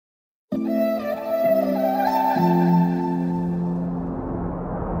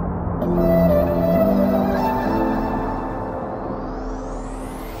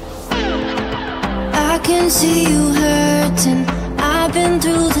see you hurting. I've been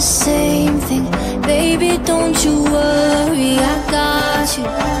through the same thing. Baby, don't you worry, I got you.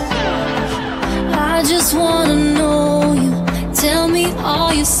 I just wanna know you. Tell me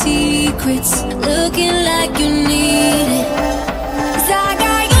all your secrets. Looking like you need it. 'Cause I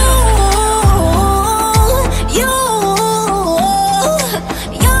got you, you,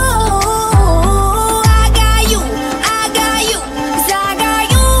 you. I got you, I got you. 'Cause I got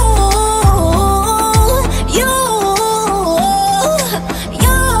you, you,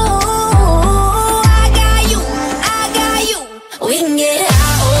 you. I got you, I got you. We can get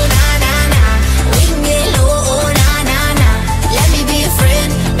high, oh na na na. We can get low, oh na na na. Let me be a friend,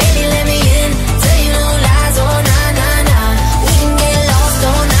 baby, let me in. Tell you no lies, oh na na na. We can get lost,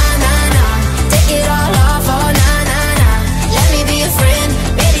 oh na na na. Take it all off, oh na na na. Let me be a friend,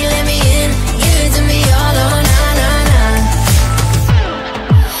 baby, let me in. Give it to me all, oh na na na.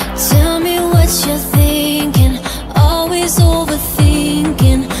 Tell me what you're thinking, always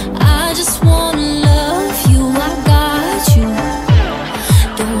overthinking. I just wanna love you, I got you.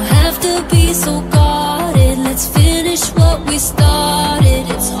 Don't have to be so guarded. Let's finish what we started.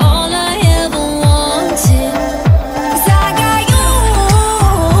 It's all I ever wanted. 'Cause I got you,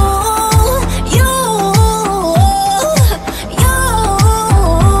 you, you.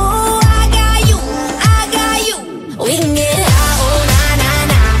 I got you, I got you. We can get high, oh na na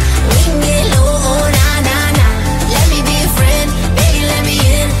na. We can get low, oh na na na. Let me be a friend, baby, let me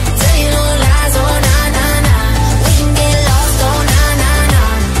in. Tell you no lies, oh na na na. We can get lost, oh na na na.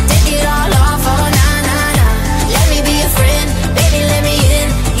 Take it all off, oh na na na. Let me be a friend, baby, let me in.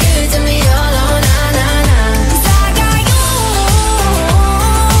 Give it to me all, oh na na na. 'Cause I got you,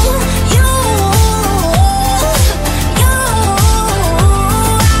 you, you.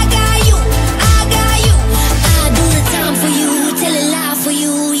 I got you, I got you. I do the time for you, tell a lie for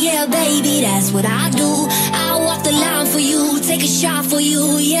you. Yeah, baby, that's what I do. I walk the line for you, take a shot for you.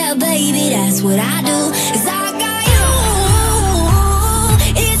 Yeah, baby, that's what I do. 'Cause I